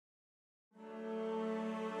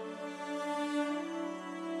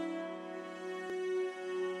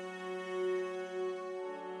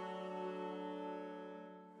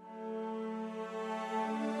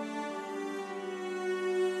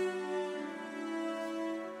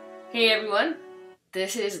Hey everyone,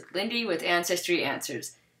 this is Lindy with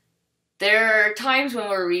AncestryAnswers. There are times when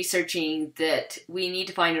we're researching that we need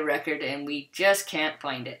to find a record and we just can't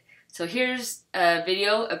find it. So here's a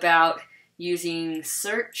video about using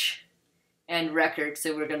search and records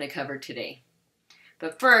that we're going to cover today.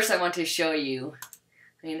 But first I want to show you,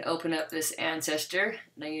 I'm going to open up this ancestor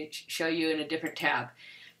and I'm going to show you in a different tab.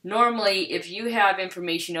 Normally if you have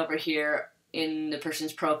information over here in the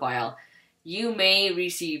person's profile, you may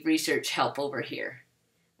receive research help over here,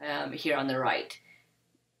 here on the right.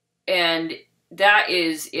 And that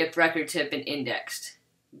is if records have been indexed.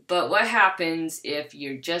 But what happens if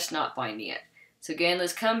you're just not finding it? So again,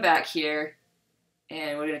 let's come back here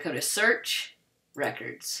and we're going to come to search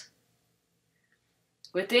records.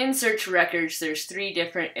 Within search records, there's three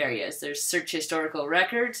different areas. There's search historical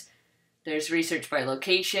records, there's research by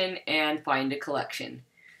location, and find a collection.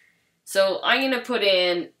 So I'm going to put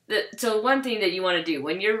in, so one thing that you want to do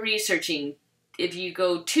when you're researching, if you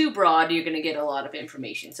go too broad, you're going to get a lot of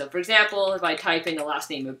information. So for example, if I type in the last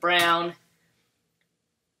name of Brown,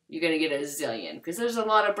 you're going to get a zillion because there's a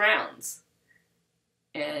lot of Browns.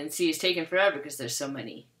 And see, it's taken forever because there's so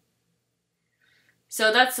many.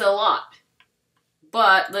 So that's a lot.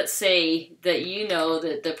 But let's say that you know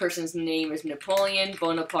that the person's name is Napoleon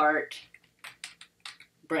Bonaparte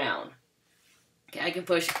Brown. Okay, I can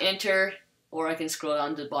push enter or I can scroll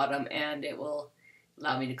down to the bottom and it will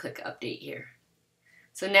allow me to click update here.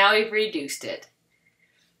 So now we've reduced it.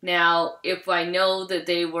 Now if I know that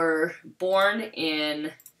they were born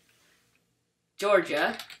in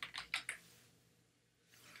Georgia,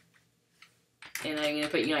 and I'm going to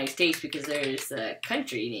put United States because there's a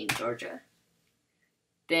country named Georgia,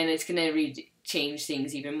 then it's going to change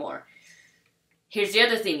things even more. Here's the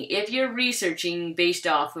other thing. If you're researching based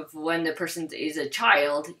off of when the person is a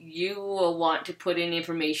child, you will want to put in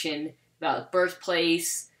information about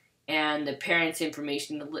birthplace and the parents'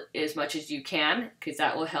 information as much as you can, because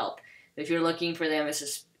that will help. If you're looking for them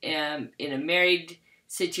as in a married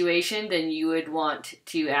situation, then you would want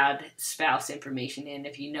to add spouse information in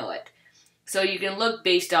if you know it. So you can look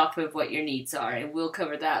based off of what your needs are, and we'll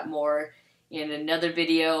cover that more in another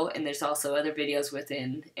video, and there's also other videos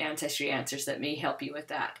within Ancestry Answers that may help you with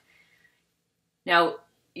that. Now,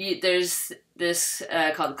 there's this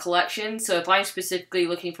called collection, so if I'm specifically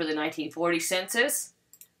looking for the 1940 census,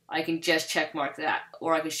 I can just check mark that,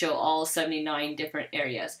 or I can show all 79 different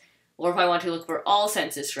areas. Or if I want to look for all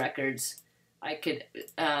census records, I could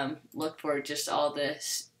look for just all the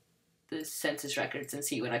census records and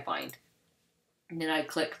see what I find. And then I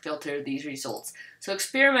click filter these results. So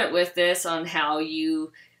experiment with this on how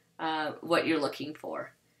you, what you're looking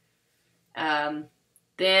for. Then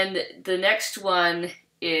the next one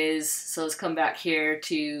is, so let's come back here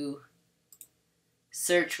to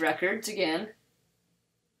search records again.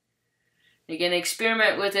 Again,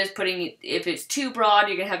 experiment with this, putting, if it's too broad,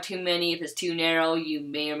 you're going to have too many. If it's too narrow, you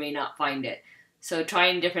may or may not find it. So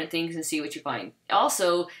trying different things and see what you find.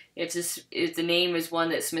 Also, if the name is one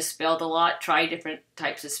that's misspelled a lot, try different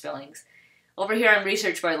types of spellings. Over here on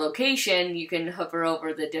research by location, you can hover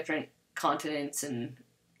over the different continents and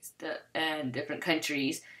different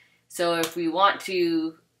countries. So if we want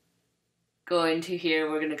to go into here,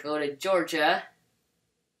 we're going to go to Georgia.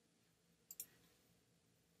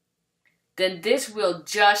 Then this will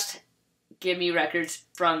just give me records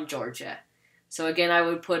from Georgia. So again, I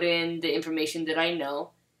would put in the information that I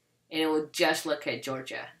know, and it will just look at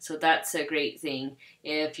Georgia. So that's a great thing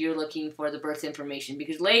if you're looking for the birth information,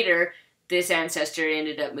 because later this ancestor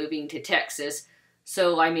ended up moving to Texas,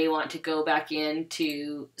 so I may want to go back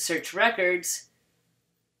into search records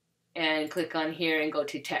and click on here and go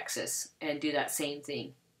to Texas and do that same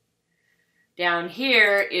thing. Down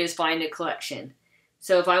here is find a collection.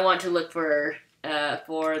 So if I want to look for the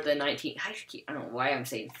I don't know why I'm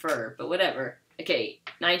saying fur, but whatever. Okay,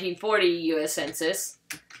 1940 U.S. Census.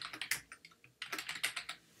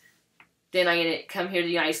 Then I'm going to come here to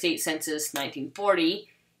the United States Census 1940,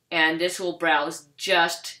 and this will browse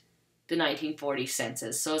just the 1940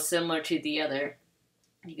 census. So similar to the other,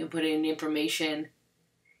 you can put in information.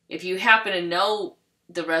 If you happen to know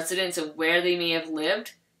the residence of where they may have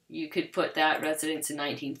lived, you could put that residence in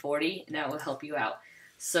 1940, and that will help you out.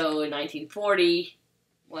 So in 1940,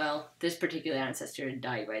 well, this particular ancestor had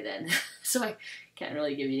died by then, so I can't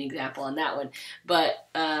really give you an example on that one. But,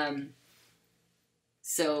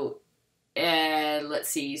 let's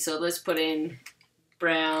see. So let's put in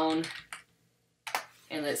Brown,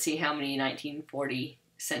 and let's see how many 1940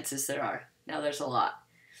 census there are. Now there's a lot.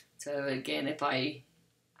 So again, if I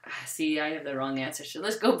see I have the wrong answer, so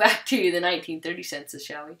let's go back to the 1930 census,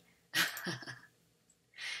 shall we?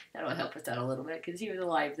 That'll help us out a little bit because he was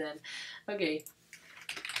alive then. Okay.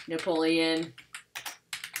 Napoleon.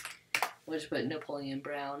 We'll just put Napoleon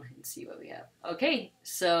Brown and see what we have. Okay,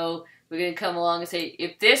 so we're going to come along and say,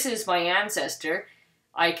 if this is my ancestor,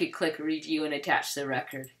 I could click review and attach the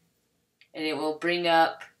record. And it will bring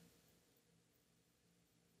up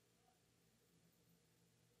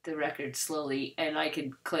the record slowly, and I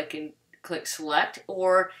can click select,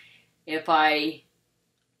 or if I,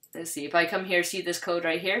 let's see, if I come here, see this code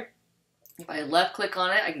right here? If I left click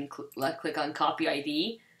on it, I can left click on copy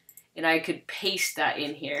ID, and I could paste that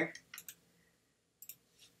in here.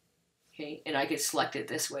 Okay, and I could select it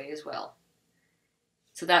this way as well.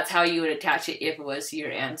 So that's how you would attach it if it was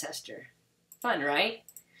your ancestor. Fun, right?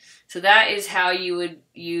 So that is how you would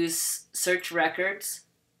use search records.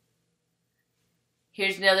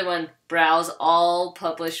 Here's another one. Browse all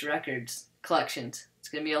published records, collections. It's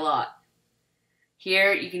going to be a lot.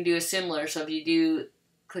 Here you can do a similar. So if you do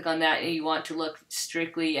click on that and you want to look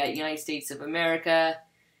strictly at United States of America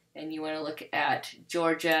and you want to look at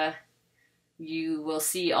Georgia, you will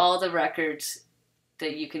see all the records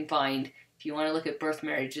that you can find. If you want to look at birth,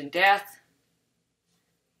 marriage, and death,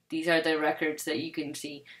 these are the records that you can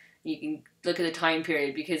see. You can look at the time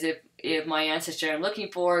period, because if my ancestor I'm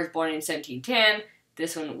looking for is born in 1710,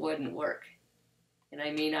 this one wouldn't work. And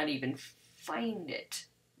I may not even find it.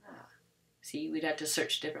 See, we'd have to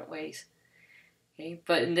search different ways. Okay,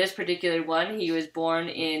 but in this particular one, he was born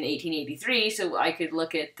in 1883, so I could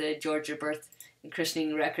look at the Georgia birth and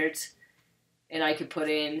christening records, and I could put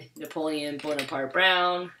in Napoleon Bonaparte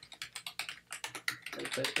Brown. So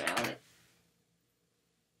put Brown.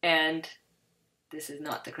 And this is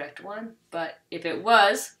not the correct one, but if it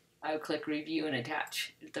was, I would click review and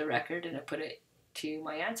attach the record, and I put it to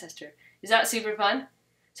my ancestor. Is that super fun?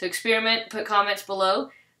 So experiment, put comments below,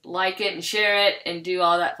 like it and share it, and do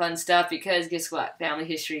all that fun stuff, because guess what? Family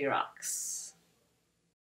history rocks.